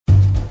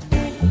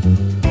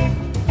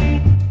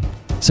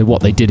So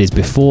what they did is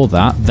before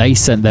that, they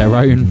sent their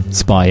own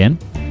spy in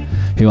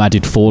who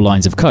added 4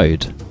 lines of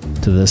code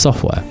to the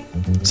software.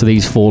 So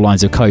these 4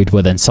 lines of code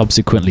were then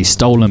subsequently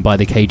stolen by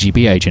the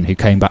KGB agent who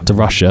came back to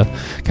Russia,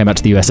 came back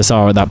to the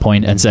USSR at that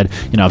point and said,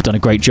 I've done a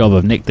great job,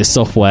 I've nicked this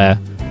software,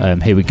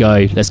 here we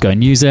go, let's go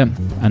and use it.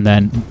 And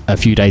then a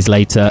few days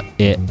later,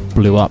 it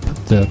blew up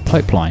the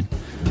pipeline.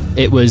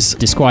 It was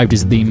described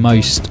as the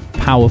most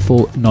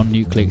powerful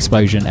non-nuclear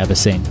explosion ever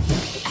seen.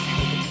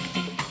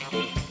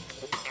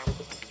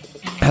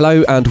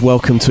 Hello and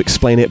welcome to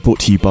Explain It, brought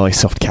to you by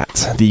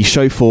Softcat, the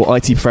show for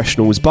IT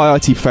professionals by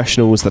IT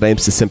professionals that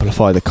aims to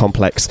simplify the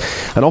complex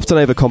and often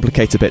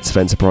overcomplicated bits of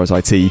enterprise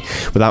IT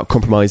without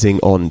compromising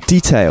on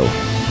detail.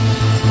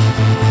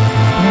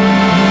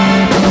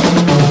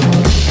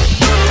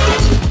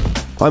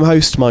 I'm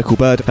host Michael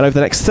Bird, and over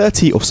the next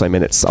 30 or so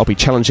minutes, I'll be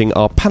challenging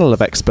our panel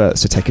of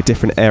experts to take a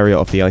different area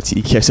of the IT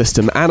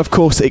ecosystem and, of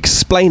course,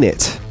 explain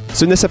it.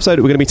 So in this episode,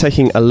 we're going to be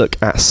taking a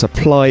look at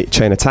supply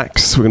chain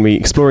attacks. We're going to be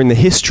exploring the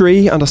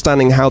history,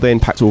 understanding how they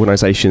impact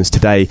organisations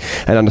today,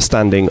 and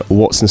understanding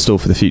what's in store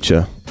for the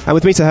future. And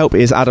with me to help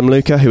is Adam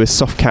Luca, who is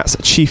Softcat's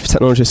Chief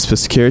Technologist for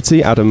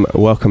Security. Adam,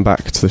 welcome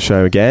back to the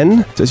show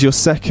again. So it's your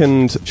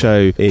second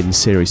show in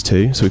Series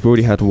 2, so we've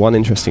already had one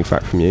interesting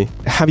fact from you.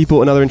 Have you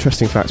brought another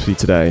interesting fact with you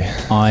today?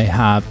 I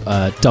have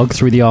dug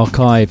through the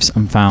archives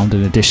and found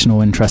an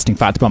additional interesting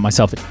fact about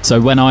myself. So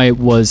when I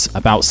was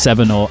about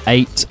 7 or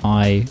 8,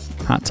 I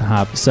had to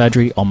have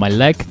surgery on my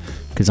leg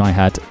because I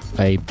had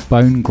a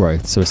bone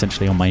growth. So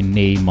essentially on my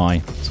knee, my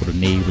sort of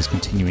knee was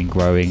continuing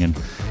growing and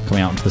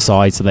coming out onto the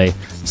side. So they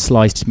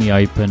sliced me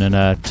open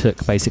and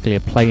took basically a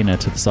planer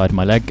to the side of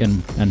my leg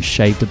and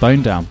shaved the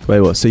bone down. Wait,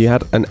 what? So you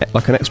had an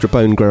extra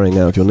bone growing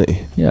out of your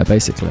knee? Yeah,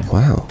 basically.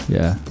 Wow.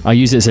 Yeah. I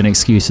use it as an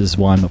excuse as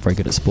why I'm not very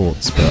good at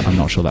sports, but I'm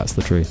not sure that's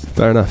the truth.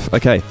 Fair enough.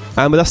 Okay.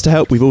 And with us to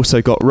help, we've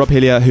also got Rob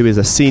Hillier, who is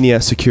a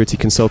senior security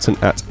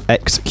consultant at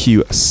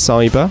XQ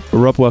Cyber.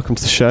 Rob, welcome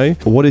to the show.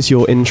 What is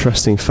your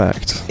interesting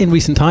fact? In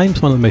recent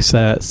times, one of the most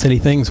silly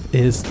things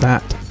is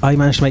that I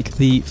managed to make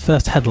the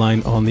first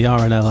headline on the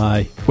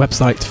RNLI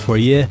website for a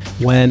year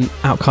when,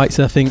 out kite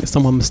surfing,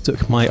 someone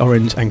mistook my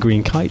orange and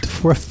green kite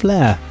for a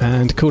flare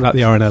and called out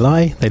the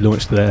RNLI. They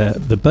launched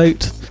the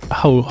boat, a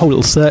whole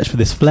little search for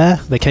this flare.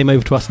 They came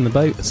over to us in the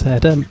boat and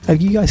said,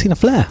 have you guys seen a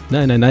flare?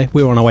 No.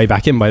 We were on our way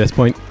back in by this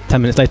point.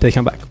 10 minutes later, they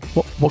come back.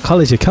 What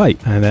colour is your kite?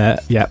 And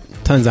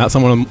turns out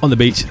someone on the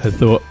beach had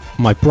thought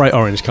my bright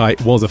orange kite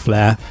was a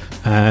flare,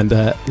 and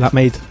that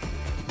made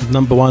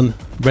number one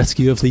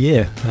rescue of the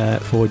year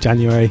for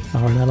January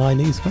RNLI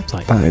News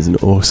website. That is an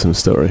awesome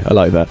story. I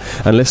like that.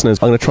 And listeners,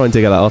 I'm going to try and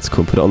dig out that article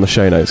and put it on the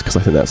show notes because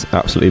I think that's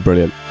absolutely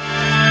brilliant.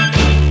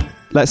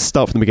 Let's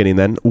start from the beginning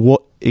then.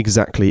 What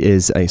exactly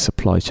is a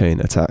supply chain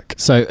attack?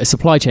 So a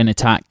supply chain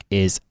attack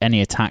is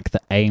any attack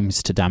that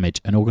aims to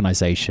damage an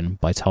organisation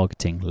by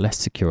targeting less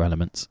secure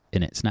elements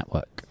in its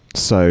network.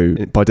 So,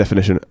 by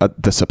definition,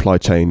 the supply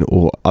chain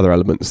or other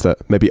elements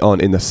that maybe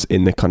aren't in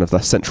the kind of the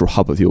central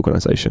hub of the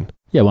organisation.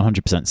 Yeah,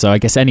 100%. So I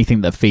guess anything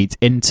that feeds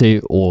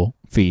into or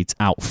feeds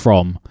out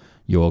from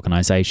your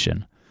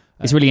organisation.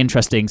 It's really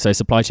interesting. So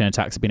supply chain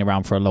attacks have been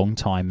around for a long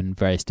time in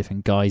various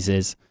different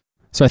guises.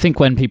 So I think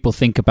when people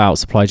think about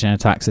supply chain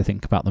attacks, they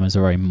think about them as a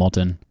very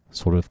modern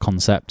sort of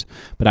concept.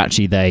 But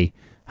actually they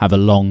have a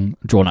long,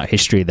 drawn-out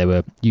history. They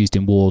were used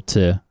in war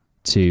to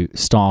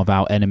starve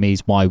out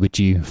enemies. Why would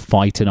you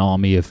fight an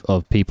army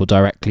of people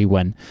directly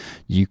when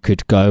you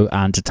could go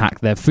and attack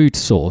their food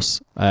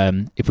source?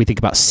 If we think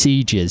about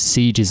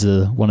sieges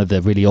are one of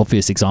the really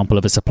obvious example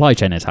of a supply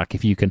chain attack.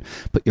 If you can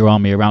put your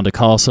army around a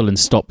castle and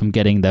stop them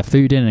getting their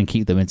food in and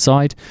keep them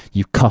inside,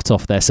 you cut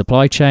off their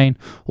supply chain.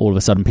 All of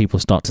a sudden people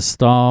start to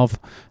starve,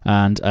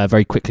 and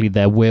very quickly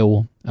their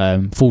will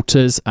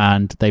falters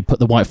and they put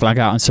the white flag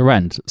out and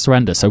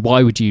surrender. So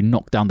why would you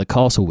knock down the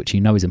castle, which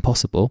you know is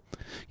impossible?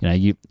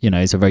 You know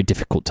it's a very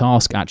difficult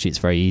task. Actually, it's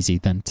very easy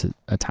then to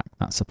attack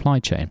that supply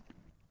chain.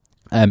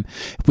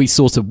 If we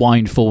sort of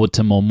wind forward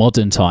to more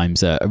modern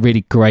times, a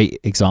really great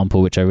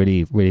example, which I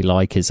really, really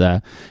like, is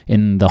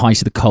in the height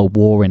of the Cold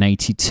War in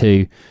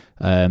 1982,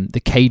 the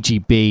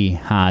KGB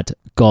had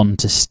gone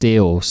to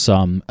steal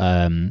some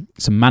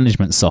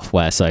management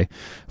software. So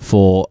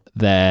for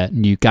their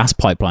new gas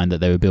pipeline that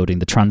they were building,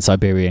 the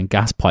Trans-Siberian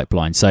gas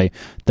pipeline. So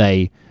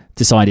they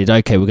decided,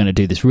 okay, we're going to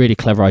do this really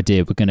clever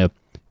idea. We're going to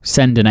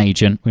send an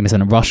agent, we're going to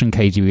send a Russian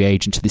KGB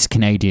agent to this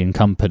Canadian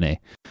company,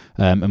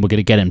 and we're going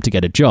to get him to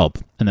get a job,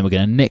 and then we're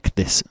going to nick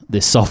this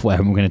software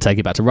and we're going to take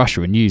it back to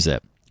Russia and use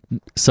it.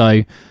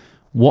 So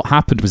what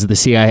happened was the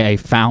CIA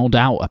found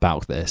out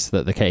about this,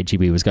 that the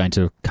KGB was going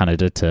to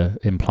Canada to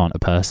implant a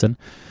person,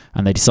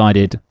 and they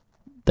decided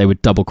they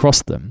would double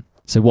cross them.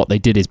 So what they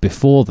did is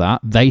before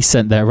that, they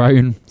sent their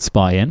own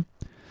spy in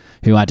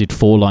who added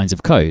 4 lines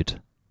of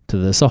code to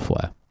the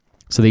software.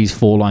 So these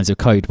 4 lines of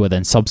code were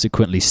then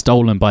subsequently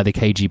stolen by the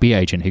KGB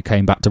agent who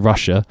came back to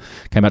Russia,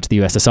 came back to the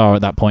USSR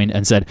at that point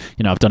and said,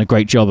 I've done a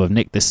great job, I've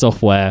nicked this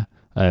software,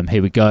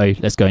 here we go,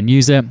 let's go and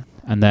use it.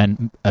 And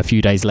then a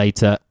few days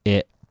later,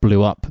 it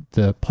blew up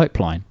the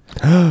pipeline.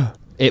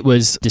 It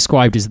was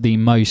described as the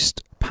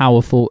most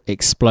powerful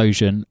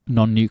explosion,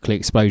 non-nuclear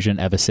explosion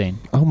ever seen.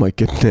 Oh my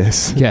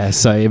goodness. Yeah,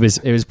 so it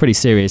was pretty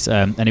serious,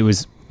 and it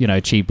was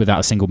achieved without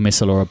a single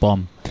missile or a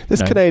bomb.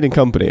 This Canadian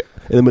company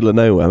in the middle of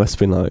nowhere must have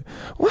been like,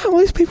 wow,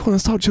 these people want to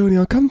start joining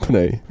our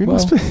company.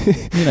 Must be.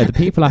 The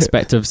people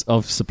aspect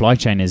of supply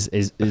chain is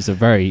a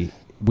very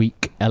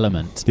weak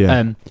element.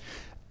 Yeah.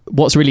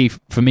 What's really,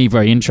 for me,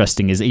 very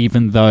interesting is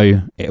even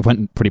though it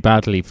went pretty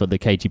badly for the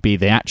KGB,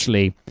 they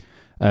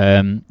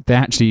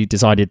actually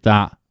decided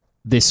that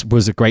this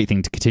was a great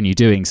thing to continue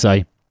doing.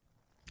 So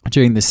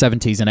during the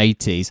 70s and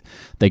 80s,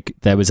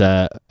 there was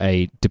a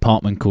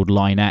department called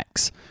Line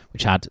X,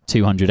 which had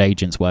 200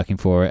 agents working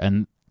for it,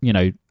 and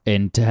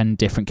in 10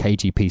 different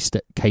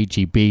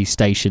KGB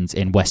stations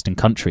in Western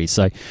countries.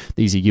 So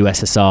these are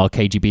USSR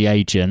KGB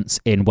agents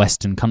in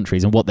Western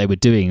countries, and what they were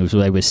doing was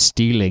they were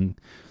stealing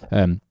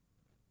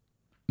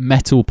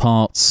metal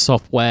parts,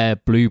 software,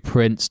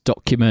 blueprints,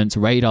 documents,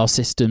 radar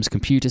systems,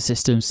 computer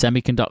systems,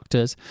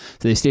 semiconductors.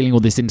 So they're stealing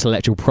all this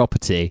intellectual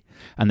property,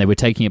 and they were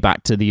taking it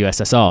back to the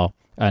USSR,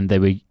 and they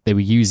were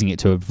using it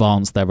to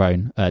advance their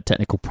own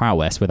technical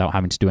prowess without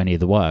having to do any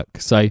of the work.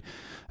 So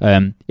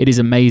it is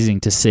amazing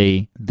to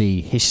see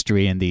the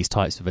history in these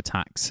types of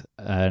attacks,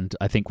 and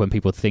I think when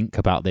people think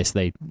about this,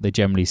 they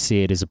generally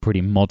see it as a pretty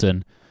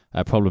modern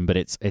problem, but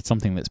it's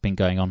something that's been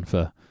going on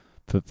for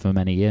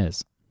many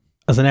years.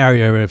 As an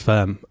area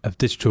of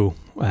digital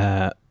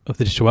of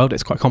the digital world,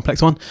 it's quite a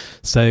complex one.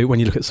 So when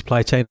you look at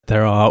supply chain,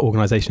 there are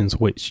organizations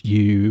which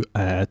you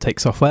take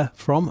software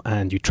from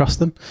and you trust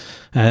them.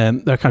 There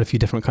are kind of a few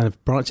different kind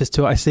of branches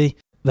to it, I see.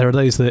 There are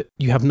those that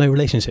you have no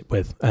relationship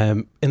with.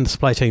 In the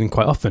supply chain,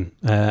 quite often,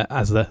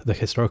 as the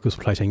historical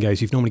supply chain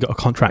goes, you've normally got a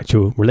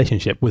contractual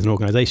relationship with an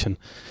organization.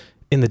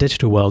 In the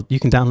digital world, you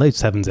can download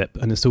 7-Zip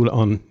and install it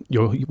on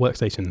your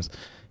workstations.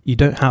 You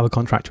don't have a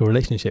contractual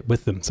relationship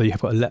with them, so you've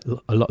got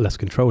a lot less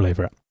control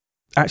over it.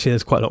 Actually,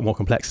 there's quite a lot more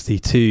complexity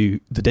to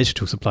the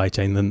digital supply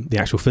chain than the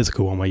actual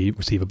physical one where you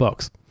receive a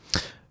box.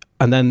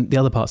 And then the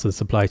other parts of the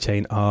supply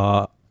chain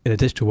are, in a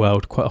digital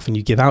world, quite often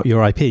you give out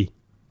your IP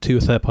to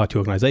a third-party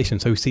organisation.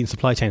 So we've seen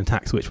supply chain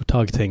attacks which were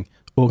targeting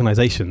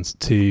organisations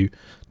to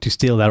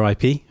steal their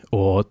IP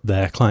or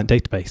their client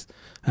database,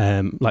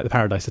 like the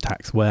Paradise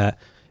attacks, where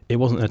it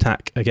wasn't an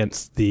attack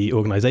against the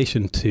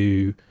organisation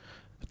to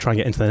try and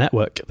get into the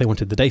network. They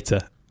wanted the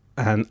data.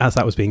 And as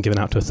that was being given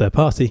out to a third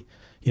party,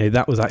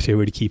 that was actually a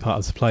really key part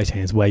of the supply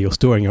chain, is where you're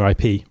storing your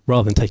IP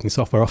rather than taking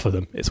software off of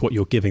them. It's what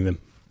you're giving them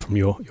from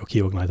your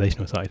key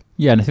organisational side.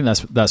 Yeah, and I think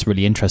that's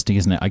really interesting,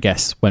 isn't it? I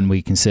guess when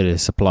we consider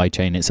supply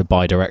chain, it's a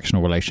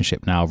bi-directional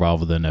relationship now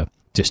rather than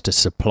just a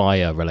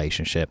supplier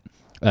relationship.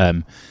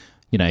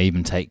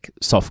 Even take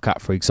Softcat,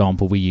 for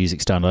example. We use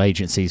external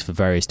agencies for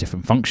various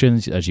different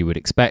functions, as you would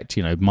expect.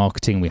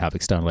 Marketing, we have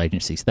external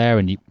agencies there,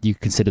 and you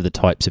consider the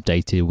types of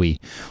data we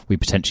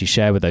potentially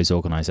share with those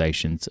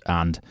organisations,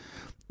 and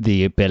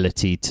the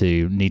ability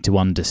to need to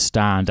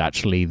understand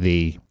actually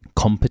the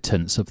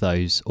competence of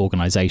those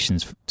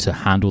organizations to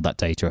handle that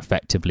data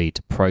effectively,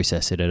 to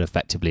process it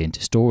effectively,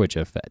 into storage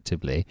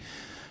effectively,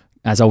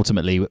 as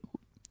ultimately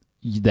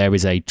there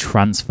is a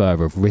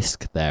transfer of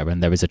risk there,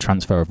 and there is a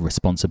transfer of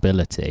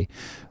responsibility.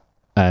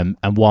 And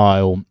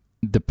while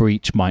the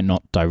breach might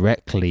not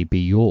directly be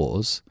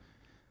yours,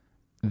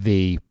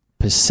 the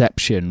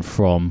perception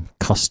from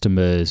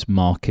customers,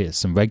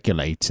 markets and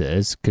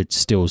regulators could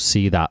still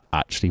see that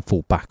actually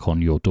fall back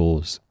on your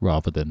doors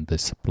rather than the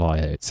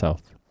supplier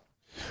itself.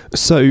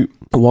 So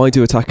why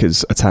do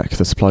attackers attack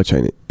the supply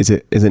chain? Is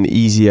it an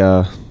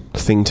easier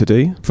thing to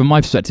do? From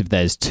my perspective,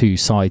 there's two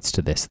sides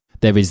to this.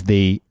 There is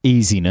the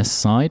easiness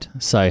side,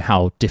 so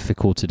how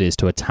difficult it is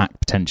to attack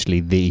potentially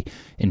the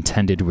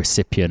intended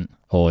recipient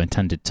or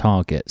intended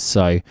target.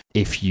 So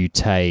if you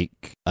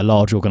take a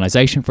large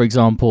organization, for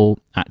example,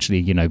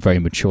 actually, very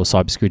mature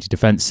cybersecurity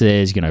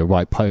defenses,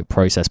 right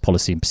process,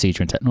 policy and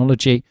procedure and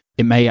technology,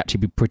 it may actually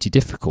be pretty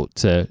difficult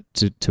to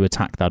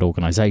attack that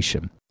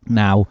organization.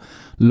 Now,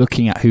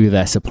 looking at who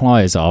their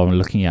suppliers are and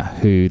looking at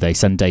who they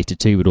send data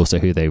to, but also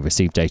who they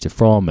receive data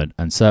from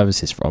and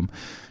services from,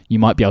 you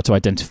might be able to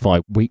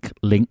identify weak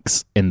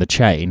links in the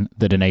chain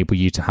that enable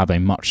you to have a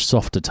much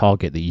softer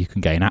target that you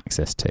can gain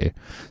access to.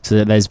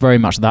 So there's very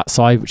much that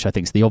side, which I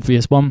think is the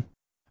obvious one.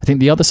 I think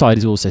the other side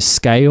is also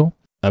scale.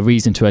 A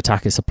reason to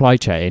attack a supply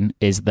chain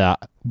is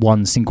that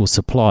one single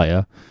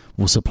supplier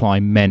will supply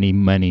many,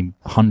 many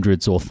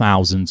hundreds or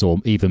thousands or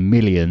even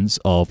millions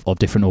of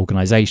different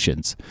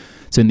organizations.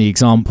 So in the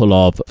example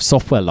of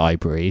software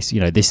libraries,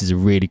 this is a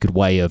really good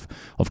way of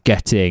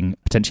getting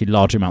potentially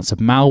large amounts of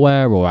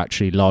malware or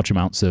actually large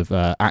amounts of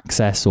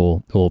access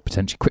or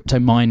potentially crypto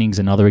mining is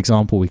another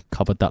example. We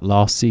covered that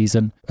last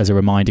season. As a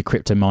reminder,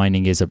 crypto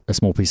mining is a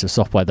small piece of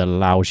software that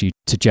allows you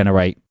to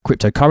generate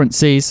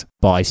cryptocurrencies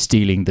by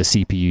stealing the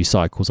CPU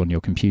cycles on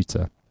your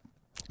computer.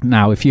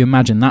 Now, if you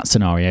imagine that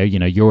scenario,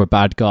 you're a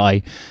bad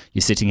guy,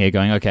 you're sitting here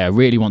going, okay, I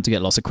really want to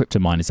get lots of crypto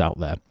miners out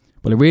there.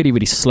 Well, a really,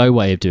 really slow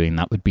way of doing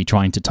that would be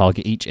trying to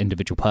target each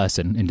individual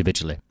person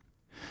individually.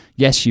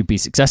 Yes, you'd be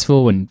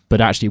successful,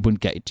 but actually it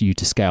wouldn't get you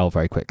to scale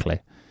very quickly.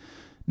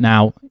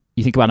 Now,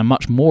 you think about a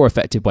much more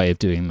effective way of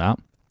doing that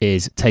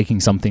is taking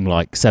something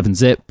like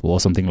 7-Zip or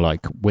something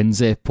like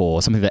WinZip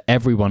or something that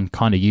everyone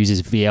kind of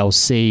uses,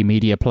 VLC,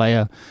 Media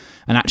Player,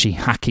 and actually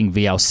hacking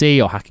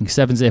VLC or hacking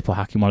 7-Zip or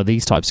hacking one of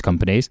these types of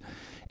companies,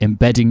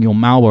 embedding your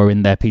malware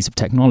in their piece of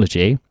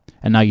technology.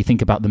 And now you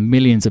think about the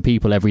millions of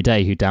people every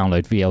day who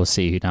download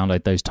VLC, who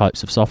download those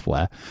types of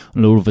software,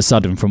 and all of a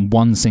sudden from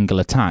one single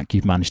attack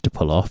you've managed to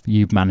pull off,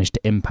 you've managed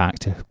to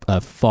impact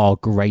a far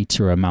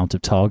greater amount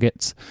of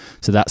targets.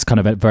 So that's kind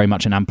of very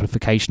much an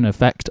amplification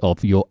effect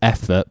of your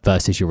effort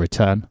versus your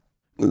return.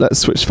 Let's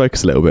switch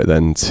focus a little bit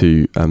then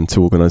to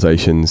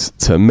organisations.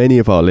 To many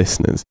of our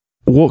listeners,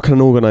 what can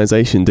an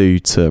organisation do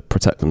to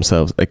protect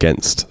themselves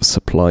against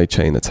supply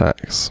chain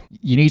attacks?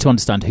 You need to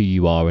understand who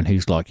you are and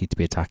who's likely to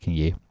be attacking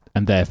you.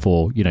 And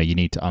therefore, you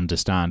need to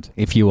understand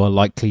if you are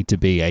likely to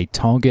be a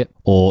target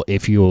or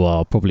if you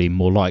are probably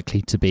more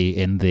likely to be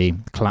in the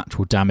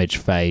collateral damage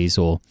phase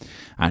or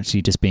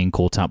actually just being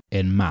caught up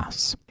in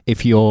mass.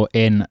 If you're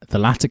in the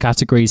latter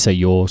category, so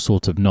you're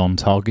sort of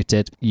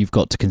non-targeted, you've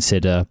got to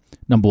consider,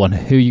 number one,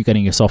 who you're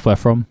getting your software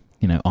from.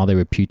 Are they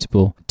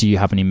reputable? Do you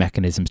have any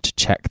mechanisms to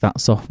check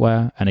that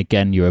software? And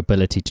again, your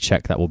ability to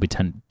check that will be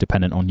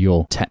dependent on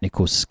your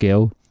technical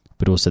skill,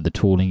 but also the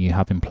tooling you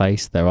have in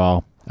place. There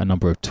are a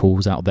number of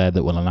tools out there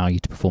that will allow you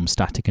to perform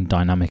static and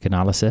dynamic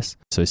analysis.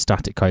 So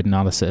static code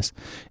analysis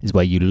is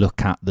where you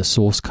look at the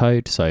source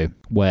code, so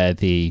where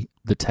the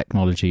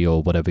technology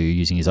or whatever you're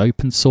using is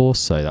open source,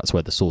 so that's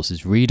where the source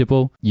is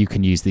readable. You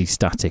can use these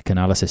static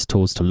analysis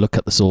tools to look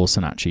at the source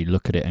and actually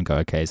look at it and go,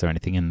 okay, is there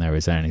anything in there?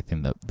 Is there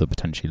anything that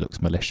potentially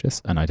looks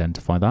malicious, and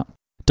identify that.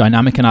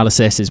 Dynamic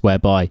analysis is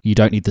whereby you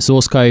don't need the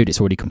source code, it's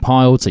already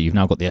compiled, so you've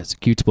now got the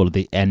executable of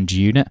the end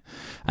unit,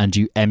 and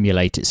you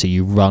emulate it, so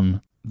you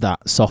run that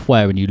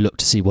software and you look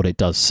to see what it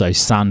does. So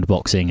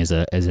sandboxing is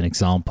an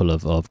example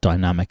of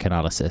dynamic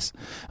analysis,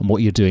 and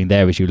what you're doing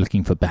there is you're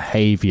looking for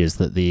behaviors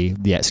that the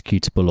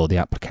executable or the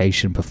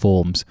application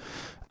performs,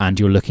 and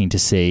you're looking to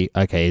see,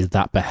 okay, is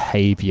that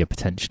behavior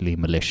potentially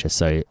malicious?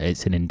 So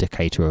it's an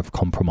indicator of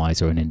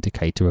compromise or an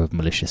indicator of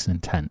malicious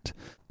intent.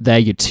 They're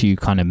your two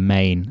kind of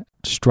main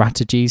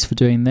strategies for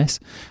doing this.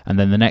 And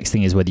then the next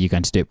thing is whether you're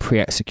going to do it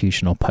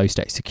pre-execution or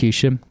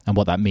post-execution. And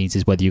what that means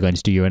is whether you're going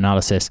to do your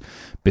analysis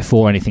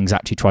before anything's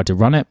actually tried to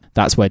run it.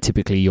 That's where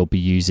typically you'll be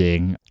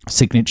using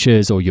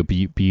signatures, or you'll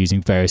be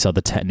using various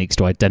other techniques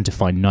to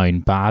identify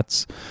known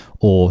bads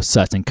or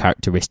certain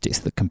characteristics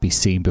that can be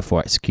seen before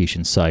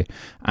execution. So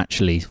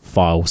actually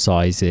file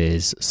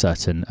sizes,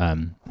 certain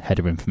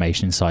header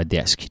information inside the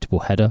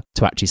executable header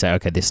to actually say,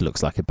 okay, this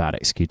looks like a bad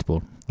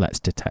executable.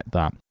 Let's detect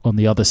that. On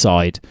the other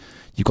side,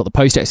 you've got the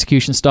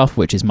post-execution stuff,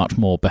 which is much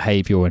more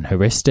behavioral and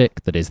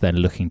heuristic, that is then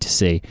looking to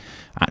see,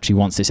 actually,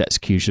 once this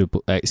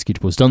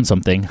executable has done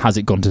something, has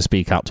it gone to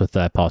speak out to a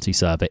third-party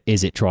server?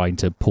 Is it trying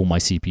to pull my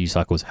CPU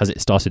cycles? Has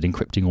it started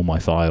encrypting all my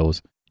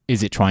files?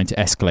 Is it trying to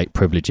escalate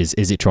privileges?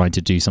 Is it trying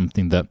to do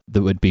something that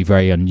would be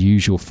very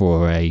unusual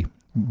for a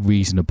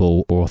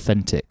reasonable or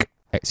authentic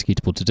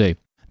executable to do?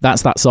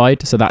 That's that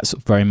side. So that's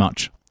very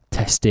much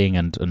testing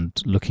and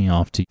looking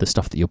after the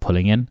stuff that you're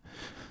pulling in.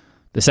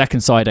 The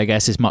second side, I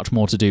guess, is much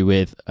more to do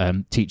with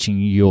teaching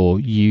your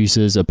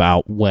users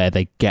about where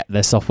they get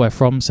their software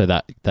from, so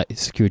that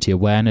security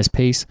awareness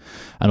piece,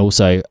 and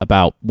also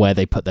about where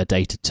they put their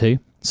data to.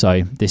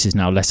 So this is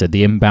now less of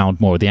the inbound,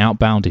 more of the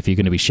outbound. If you're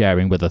going to be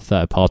sharing with a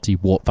third party,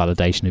 what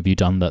validation have you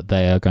done that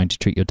they are going to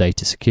treat your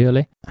data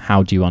securely?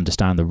 How do you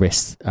understand the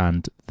risks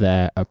and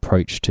their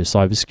approach to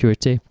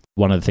cybersecurity?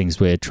 One of the things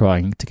we're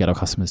trying to get our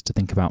customers to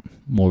think about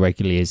more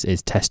regularly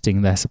is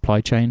testing their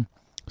supply chain.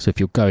 So if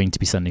you're going to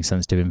be sending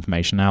sensitive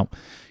information out,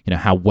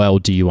 how well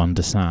do you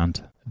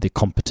understand the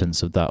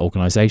competence of that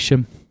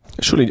organization?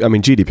 Surely,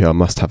 GDPR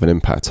must have an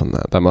impact on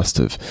that. That must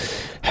have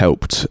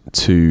helped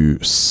to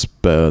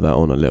spur that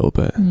on a little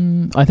bit.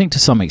 I think to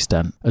some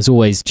extent. As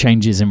always,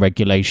 changes in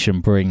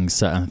regulation bring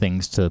certain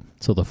things to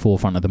sort of the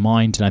forefront of the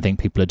mind, and I think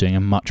people are doing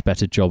a much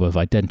better job of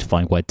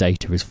identifying where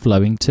data is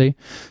flowing to.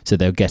 So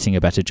they're getting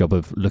a better job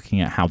of looking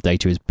at how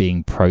data is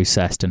being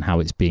processed and how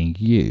it's being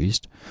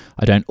used.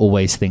 I don't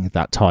always think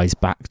that ties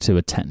back to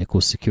a technical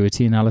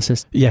security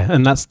analysis. Yeah,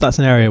 and that's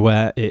an area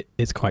where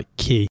it's quite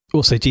key.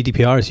 Also,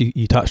 GDPR, as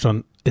you touched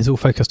on, is all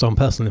focused on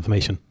personal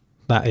information.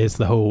 That is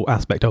the whole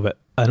aspect of it.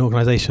 An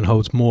organisation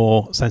holds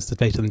more sensitive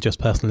data than just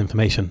personal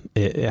information.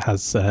 It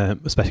has,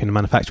 especially in the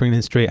manufacturing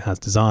industry, it has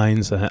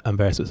designs and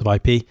various sorts of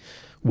IP,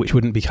 which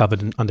wouldn't be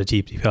covered under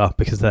GDPR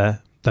because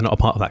they're not a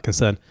part of that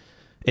concern.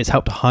 It's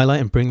helped to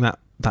highlight and bring that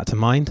to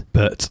mind,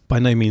 but by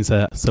no means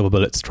a silver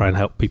bullet to try and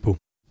help people.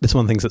 This is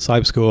one of the things that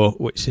CyberScore,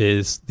 which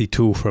is the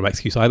tool from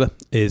XQ Cyber,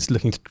 is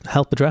looking to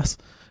help address,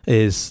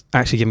 is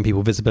actually giving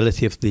people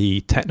visibility of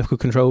the technical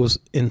controls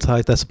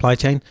inside their supply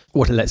chain.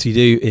 What it lets you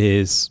do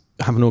is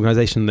have an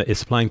organization that is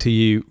supplying to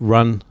you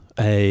run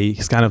a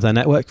scan of their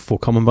network for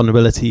common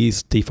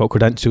vulnerabilities, default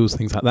credentials,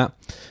 things like that.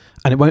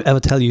 And it won't ever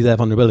tell you their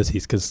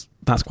vulnerabilities because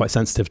that's quite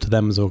sensitive to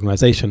them as an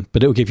organization,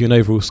 but it will give you an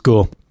overall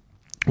score,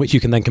 which you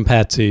can then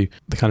compare to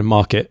the kind of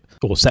market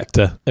or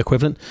sector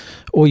equivalent,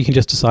 or you can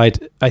just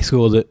decide a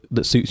score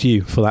that suits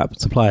you for that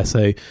supplier.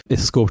 So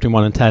it's a score between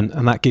 1 and 10,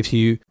 and that gives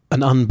you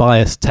an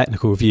unbiased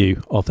technical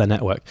review of their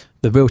network.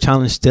 The real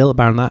challenge still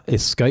around that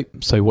is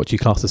scope. So what do you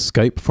class as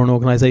scope for an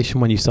organisation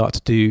when you start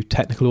to do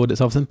technical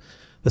audits of them?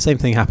 The same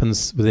thing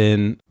happens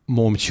within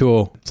more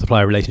mature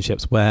supplier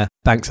relationships where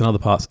banks and other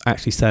parts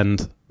actually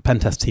send pen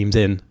test teams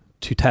in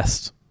to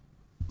test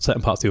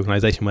certain parts of the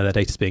organisation where their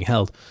data is being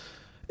held.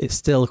 It's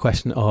still a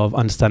question of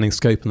understanding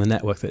scope and the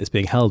network that it's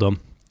being held on,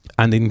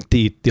 and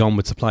indeed the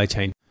onward supply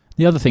chain.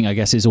 The other thing, I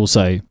guess, is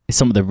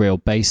some of the real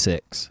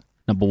basics.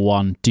 Number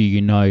one, do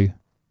you know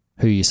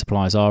who your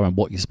suppliers are and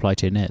what your supply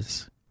chain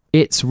is?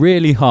 It's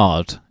really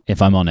hard,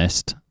 if I'm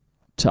honest,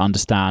 to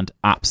understand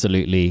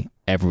absolutely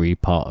every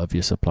part of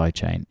your supply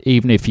chain.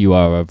 Even if you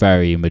are a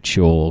very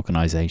mature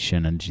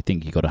organisation and you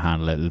think you've got to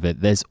handle it a little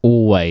bit, there's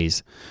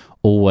always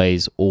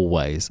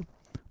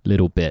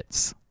little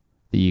bits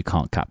that you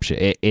can't capture.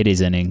 It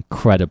is an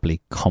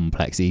incredibly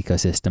complex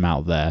ecosystem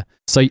out there.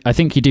 So I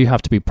think you do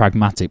have to be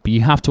pragmatic, but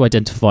you have to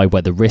identify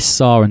where the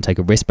risks are and take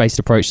a risk-based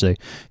approach. So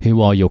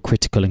who are your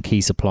critical and key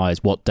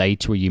suppliers? What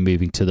data are you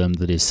moving to them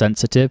that is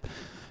sensitive?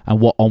 And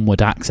what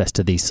onward access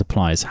do these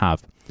suppliers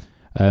have?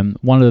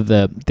 One of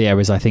the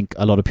areas I think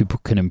a lot of people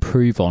can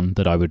improve on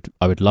that I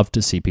would love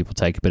to see people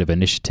take a bit of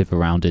initiative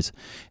around is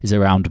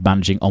around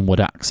managing onward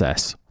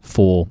access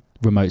for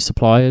remote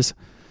suppliers.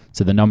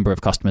 So the number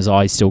of customers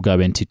I still go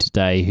into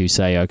today who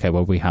say, okay,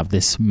 well, we have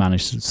this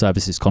managed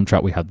services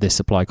contract, we have this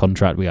supply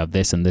contract, we have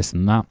this and this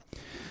and that.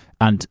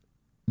 And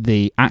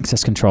the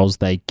access controls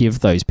they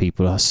give those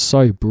people are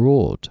so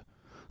broad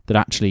that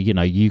actually,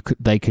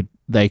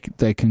 they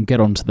can get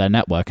onto their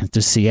network and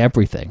just see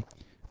everything.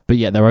 But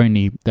yet they're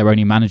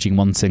only managing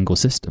one single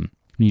system.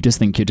 And you just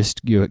think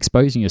you're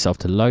exposing yourself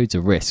to loads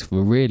of risk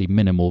for really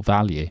minimal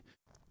value.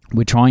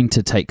 We're trying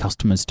to take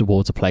customers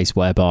towards a place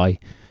whereby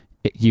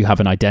you have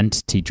an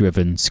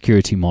identity-driven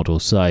security model.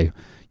 So,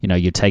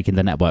 you're taking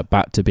the network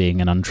back to being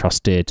an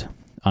untrusted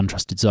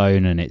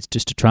zone, and it's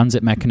just a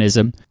transit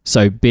mechanism.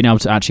 So being able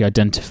to actually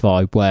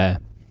identify where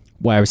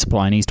a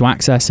supplier needs to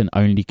access and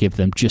only give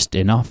them just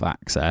enough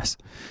access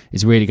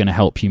is really going to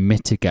help you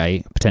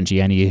mitigate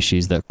potentially any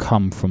issues that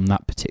come from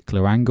that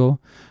particular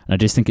angle. And I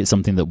just think it's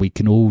something that we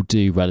can all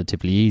do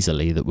relatively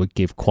easily that would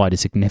give quite a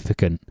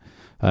significant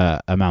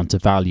amount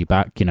of value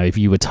back. If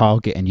you were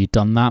Target and you'd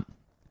done that,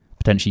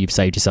 potentially you've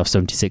saved yourself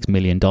 $76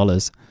 million,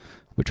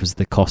 which was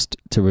the cost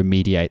to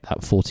remediate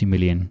that 40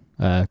 million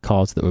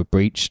cards that were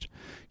breached,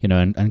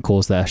 and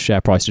caused their share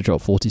price to drop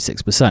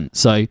 46%.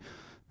 So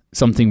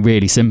something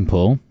really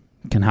simple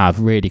can have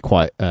really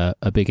quite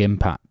a big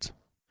impact.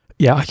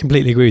 Yeah, I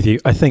completely agree with you.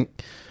 I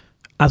think,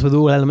 as with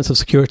all elements of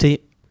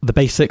security, the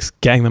basics,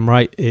 getting them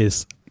right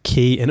is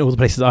key in all the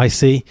places I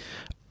see.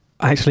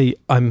 Actually,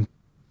 I'm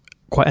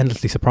quite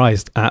endlessly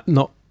surprised at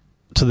not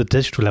to the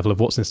digital level of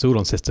what's installed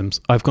on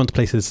systems. I've gone to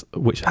places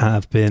which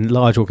have been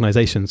large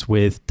organizations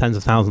with tens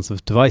of thousands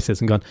of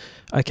devices and gone,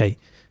 okay,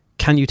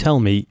 can you tell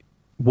me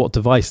what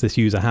device this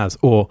user has?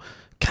 Or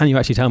can you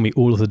actually tell me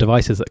all of the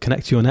devices that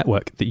connect to your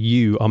network that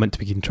you are meant to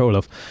be in control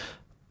of?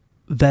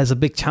 There's a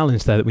big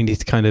challenge there that we need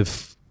to kind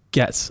of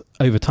get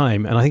over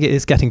time. And I think it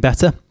is getting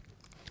better.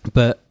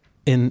 But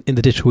in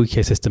the digital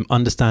ecosystem,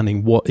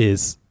 understanding what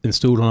is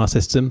installed on our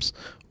systems,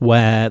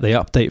 where they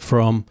update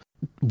from,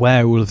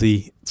 where all of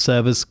the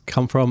servers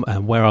come from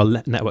and where our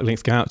network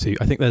links go out to.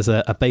 I think there's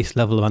a base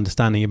level of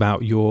understanding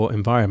about your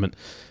environment,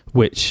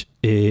 which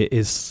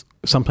is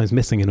sometimes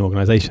missing in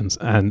organizations,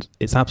 and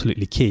it's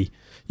absolutely key.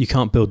 You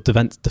can't build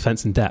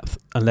defense in depth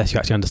unless you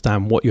actually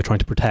understand what you're trying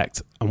to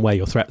protect and where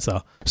your threats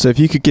are. So if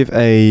you could give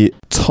a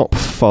top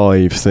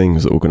 5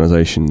 things that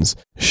organizations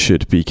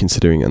should be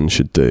considering and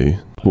should do,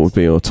 what would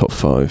be your top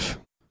 5?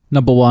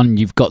 Number one,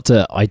 you've got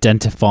to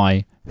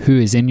identify who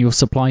is in your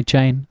supply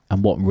chain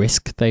and what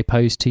risk they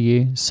pose to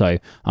you. So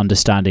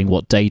understanding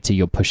what data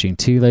you're pushing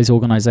to those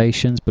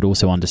organizations, but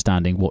also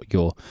understanding what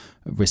you're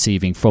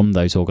receiving from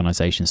those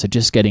organizations. So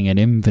just getting an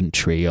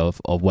inventory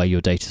of where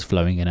your data is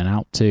flowing in and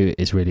out to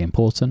is really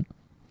important.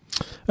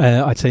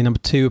 I'd say number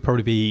 2 would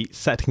probably be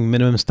setting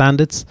minimum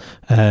standards.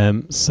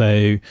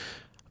 So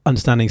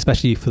understanding,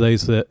 especially for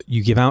those that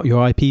you give out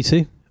your IP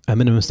to, a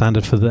minimum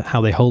standard for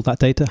how they hold that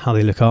data, how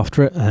they look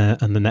after it,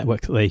 and the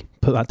network that they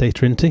put that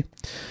data into.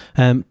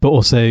 But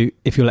also,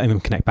 if you're letting them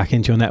connect back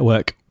into your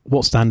network,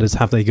 what standards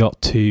have they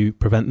got to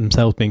prevent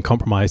themselves being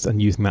compromised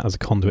and using that as a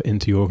conduit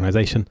into your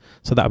organization?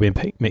 So that would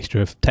be a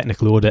mixture of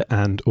technical audit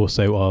and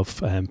also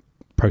of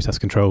process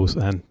controls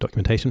and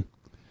documentation.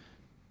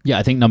 Yeah,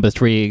 I think number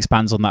 3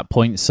 expands on that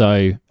point.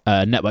 So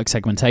network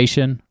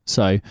segmentation.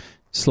 So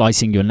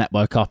slicing your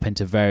network up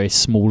into various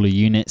smaller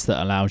units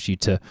that allows you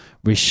to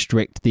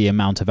restrict the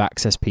amount of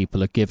access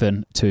people are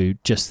given to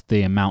just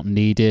the amount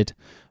needed.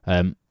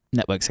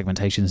 Network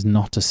segmentation is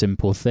not a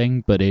simple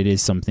thing, but it is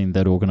something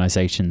that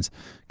organizations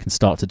can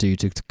start to do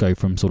to go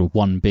from sort of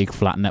one big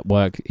flat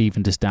network,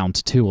 even just down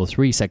to 2 or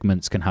 3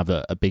 segments can have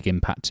a big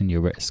impact in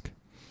your risk.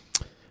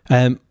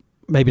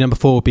 Maybe number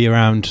 4 would be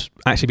around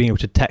actually being able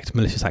to detect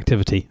malicious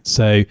activity.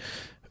 So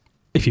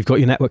if you've got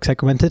your network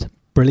segmented,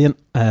 brilliant.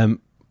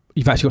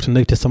 You've actually got to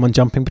notice someone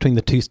jumping between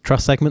the 2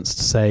 trust segments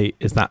to say,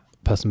 is that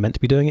person meant to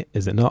be doing it?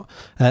 Is it not?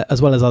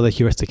 As well as other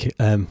heuristic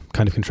kind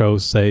of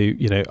controls. So,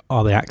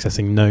 are they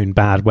accessing known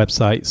bad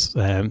websites?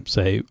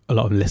 So a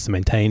lot of lists are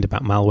maintained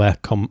about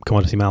malware,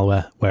 commodity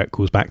malware, where it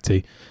calls back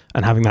to,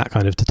 and having that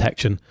kind of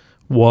detection.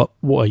 What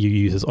are your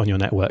users on your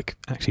network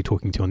actually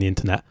talking to on the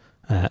internet,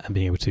 and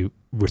being able to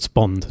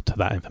respond to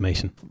that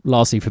information.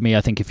 Lastly, for me,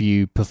 I think if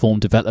you perform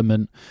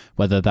development,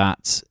 whether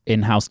that's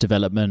in-house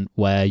development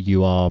where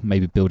you are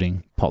maybe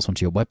building parts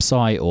onto your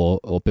website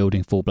or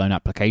building full-blown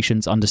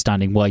applications,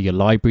 understanding where your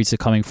libraries are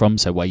coming from,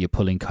 so where you're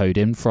pulling code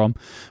in from,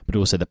 but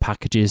also the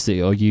packages that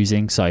you're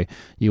using, so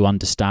you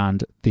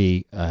understand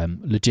the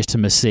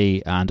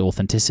legitimacy and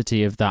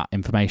authenticity of that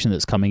information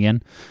that's coming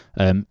in.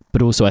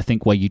 But also I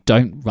think where you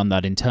don't run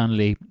that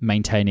internally,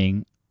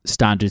 maintaining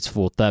standards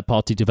for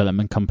third-party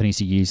development companies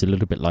to use, a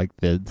little bit like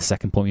the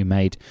second point we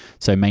made.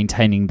 So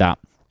maintaining that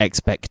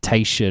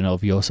expectation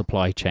of your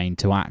supply chain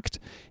to act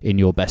in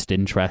your best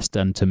interest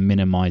and to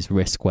minimize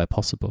risk where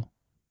possible.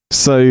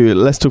 So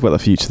let's talk about the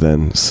future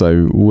then.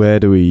 So where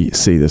do we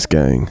see this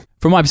going?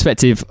 From my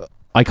perspective,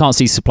 I can't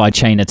see supply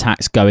chain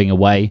attacks going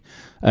away.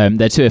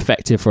 They're too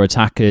effective for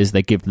attackers.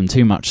 They give them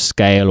too much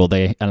scale, or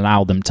they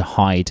allow them to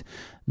hide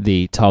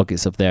the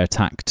targets of their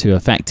attack too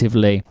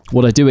effectively.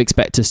 What I do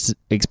expect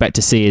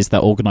to see is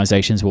that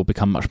organizations will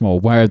become much more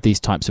aware of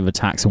these types of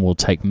attacks and will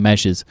take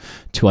measures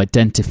to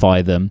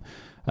identify them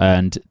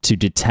and to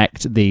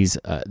detect these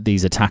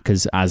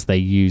attackers as they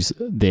use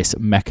this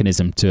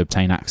mechanism to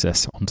obtain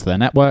access onto their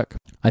network.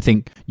 I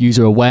think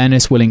user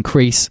awareness will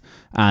increase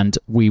and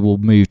we will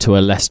move to a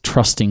less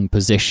trusting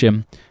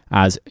position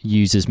as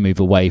users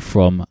move away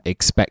from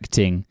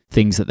expecting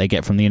things that they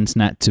get from the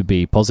internet to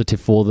be positive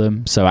for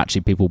them. So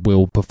actually people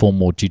will perform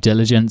more due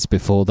diligence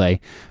before they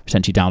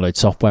potentially download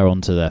software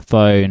onto their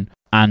phone.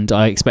 And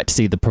I expect to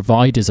see the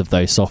providers of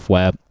those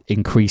software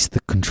increase the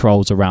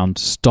controls around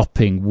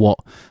stopping what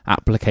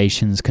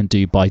applications can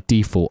do by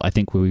default. I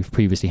think we've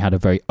previously had a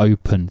very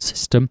open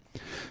system,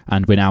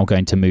 and we're now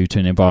going to move to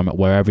an environment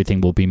where everything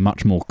will be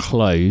much more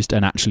closed,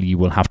 and actually you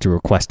will have to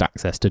request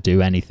access to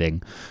do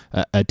anything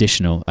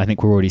additional. I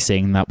think we're already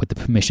seeing that with the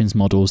permissions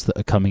models that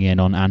are coming in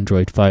on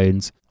Android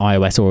phones.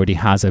 iOS already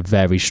has a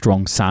very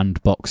strong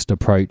sandboxed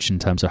approach in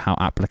terms of how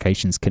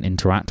applications can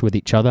interact with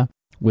each other.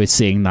 We're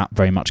seeing that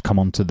very much come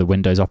onto the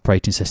Windows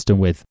operating system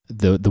with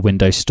the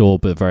Windows Store,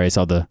 but various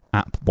other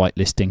app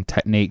whitelisting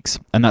techniques.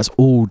 And that's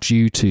all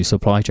due to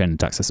supply chain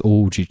attacks. That's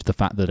all due to the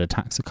fact that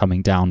attacks are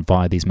coming down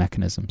via these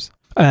mechanisms.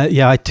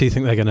 Yeah, I too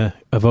think they're going to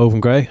evolve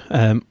and grow.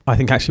 I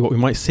think actually what we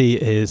might see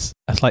is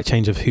a slight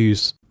change of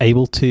who's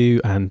able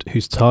to and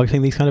who's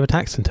targeting these kind of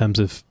attacks in terms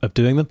of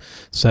doing them.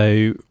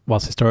 So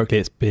whilst historically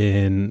it's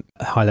been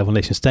a high-level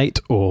nation state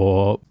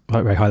or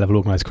very high-level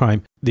organised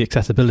crime, the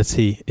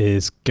accessibility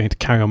is going to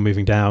carry on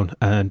moving down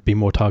and be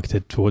more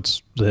targeted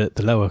towards the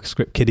lower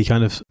script kiddie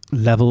kind of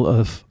level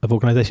of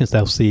organisations.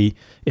 They'll see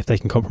if they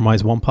can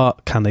compromise one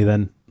part, can they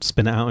then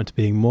spin it out into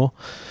being more?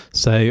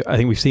 So I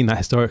think we've seen that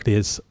historically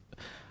as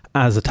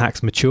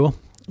attacks mature,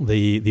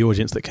 the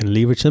audience that can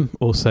leverage them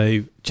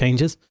also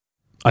changes.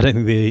 I don't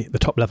think the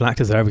top level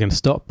actors are ever going to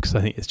stop, because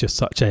I think it's just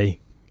such a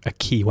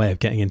key way of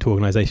getting into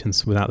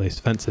organisations without those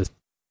defences.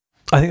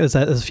 I think there's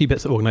a few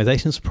bits that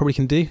organisations probably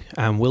can do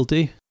and will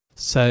do.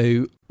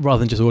 So rather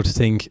than just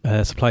auditing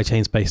supply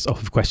chains based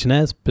off of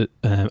questionnaires, but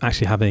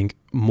actually having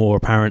more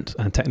apparent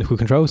and technical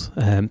controls,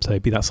 so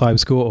be that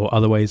cyberscore or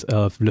other ways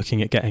of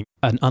looking at getting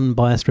an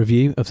unbiased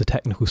review of the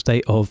technical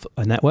state of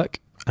a network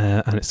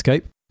and its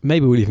scope.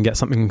 Maybe we'll even get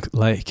something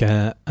like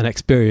an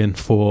Experian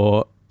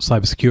for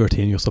cybersecurity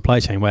in your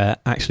supply chain, where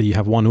actually you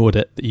have one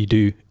audit that you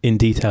do in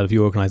detail of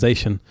your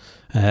organisation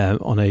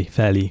on a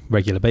fairly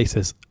regular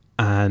basis,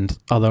 and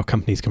other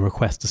companies can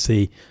request to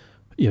see,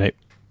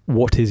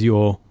 what is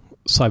your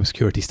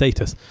cybersecurity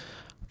status.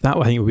 That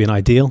I think would be an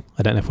ideal.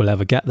 I don't know if we'll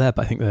ever get there,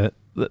 but I think that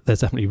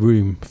there's definitely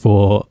room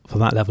for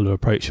that level of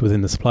approach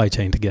within the supply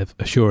chain to give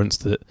assurance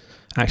that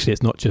actually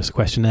it's not just a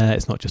questionnaire,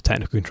 it's not just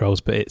technical controls,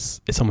 but it's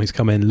someone who's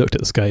come in, looked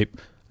at the scope,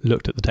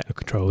 looked at the technical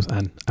controls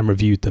and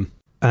reviewed them.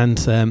 And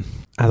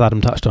as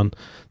Adam touched on,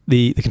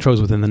 the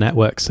controls within the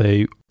network,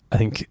 so I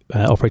think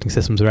operating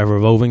systems are ever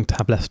evolving to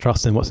have less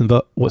trust in what's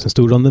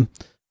installed on them.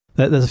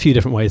 There's a few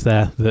different ways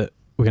there that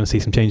we're going to see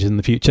some changes in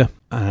the future.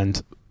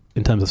 And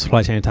in terms of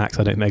supply chain attacks,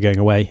 I don't think they're going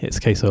away. It's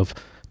a case of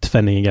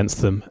defending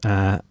against them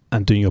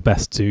and doing your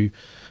best to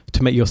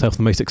make yourself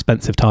the most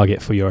expensive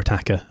target for your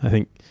attacker. I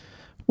think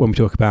when we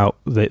talk about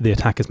the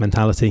attacker's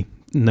mentality,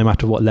 no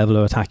matter what level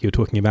of attack you're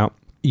talking about,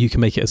 you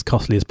can make it as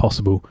costly as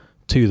possible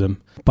to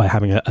them by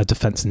having a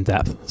defense in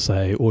depth.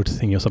 So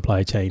auditing your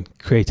supply chain,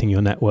 creating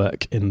your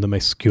network in the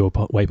most secure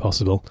way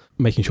possible,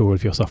 making sure all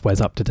of your software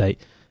is up to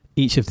date.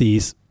 Each of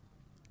these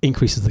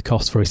increases the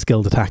cost for a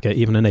skilled attacker,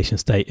 even a nation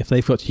state. If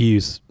they've got to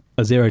use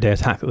a zero-day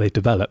attack that they've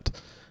developed,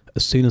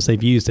 as soon as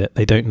they've used it,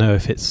 they don't know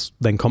if it's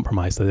then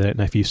compromised. They don't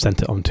know if you've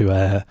sent it onto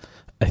a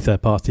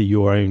third party,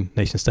 your own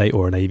nation state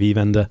or an AV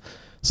vendor.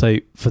 So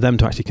for them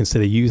to actually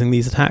consider using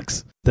these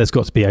attacks, there's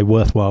got to be a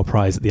worthwhile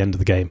prize at the end of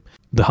the game.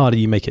 The harder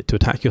you make it to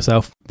attack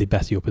yourself, the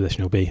better your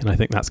position will be. And I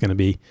think that's going to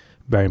be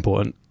very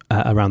important.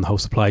 around the whole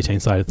supply chain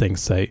side of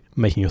things. So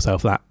making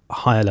yourself that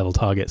higher level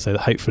target so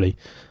that hopefully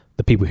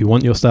the people who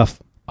want your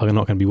stuff are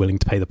not going to be willing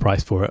to pay the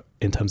price for it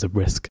in terms of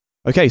risk.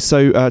 Okay,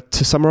 so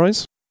to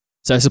summarize.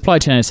 So a supply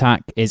chain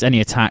attack is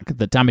any attack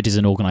that damages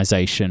an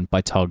organization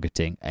by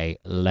targeting a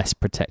less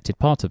protected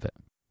part of it.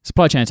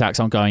 Supply chain attacks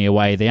aren't going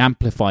away. They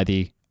amplify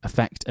the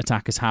effect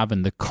attackers have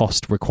and the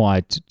cost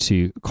required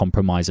to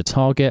compromise a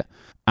target.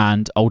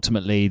 And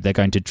ultimately, they're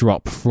going to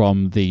drop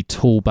from the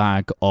tool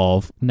bag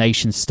of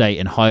nation state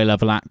and high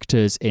level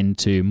actors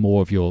into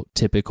more of your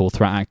typical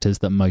threat actors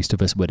that most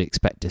of us would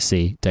expect to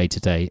see day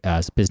to day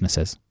as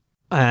businesses.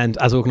 And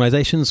as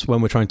organisations,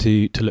 when we're trying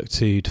to look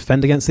to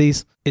defend against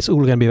these, it's all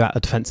going to be about a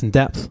defence in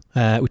depth.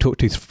 We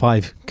talked through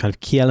 5 kind of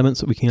key elements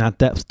that we can add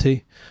depth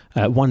to.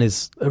 One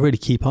is a really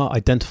key part,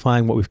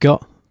 identifying what we've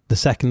got. The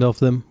second of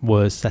them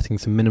was setting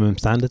some minimum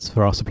standards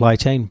for our supply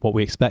chain, what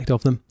we expect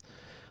of them.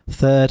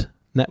 Third,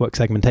 network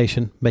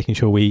segmentation, making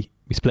sure we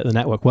split the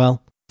network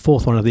well.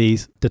 Fourth one of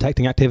these,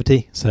 detecting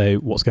activity. So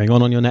what's going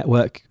on your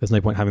network? There's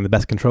no point having the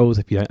best controls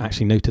if you don't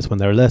actually notice when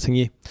they're alerting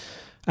you.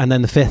 And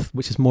then the fifth,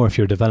 which is more if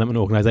you're a development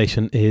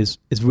organisation, is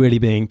really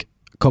being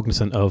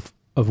cognizant of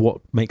what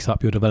makes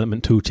up your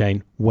development tool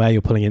chain, where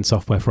you're pulling in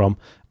software from,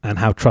 and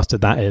how trusted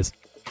that is.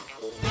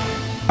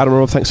 Adam and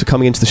Rob, thanks for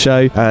coming into the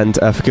show and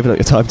for giving up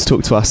your time to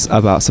talk to us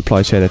about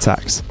supply chain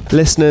attacks.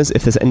 Listeners,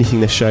 if there's anything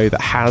in this show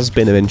that has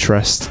been of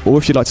interest, or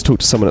if you'd like to talk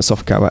to someone at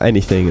Softcat about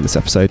anything in this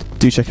episode,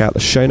 do check out the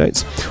show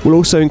notes. We'll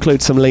also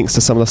include some links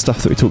to some of the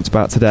stuff that we talked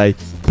about today.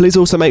 Please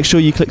also make sure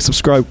you click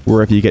subscribe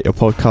wherever you get your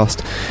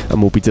podcast, and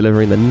we'll be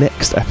delivering the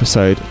next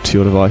episode to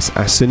your device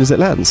as soon as it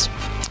lands.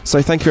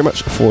 So thank you very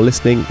much for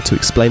listening to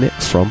Explain It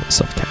from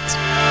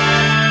Softcat.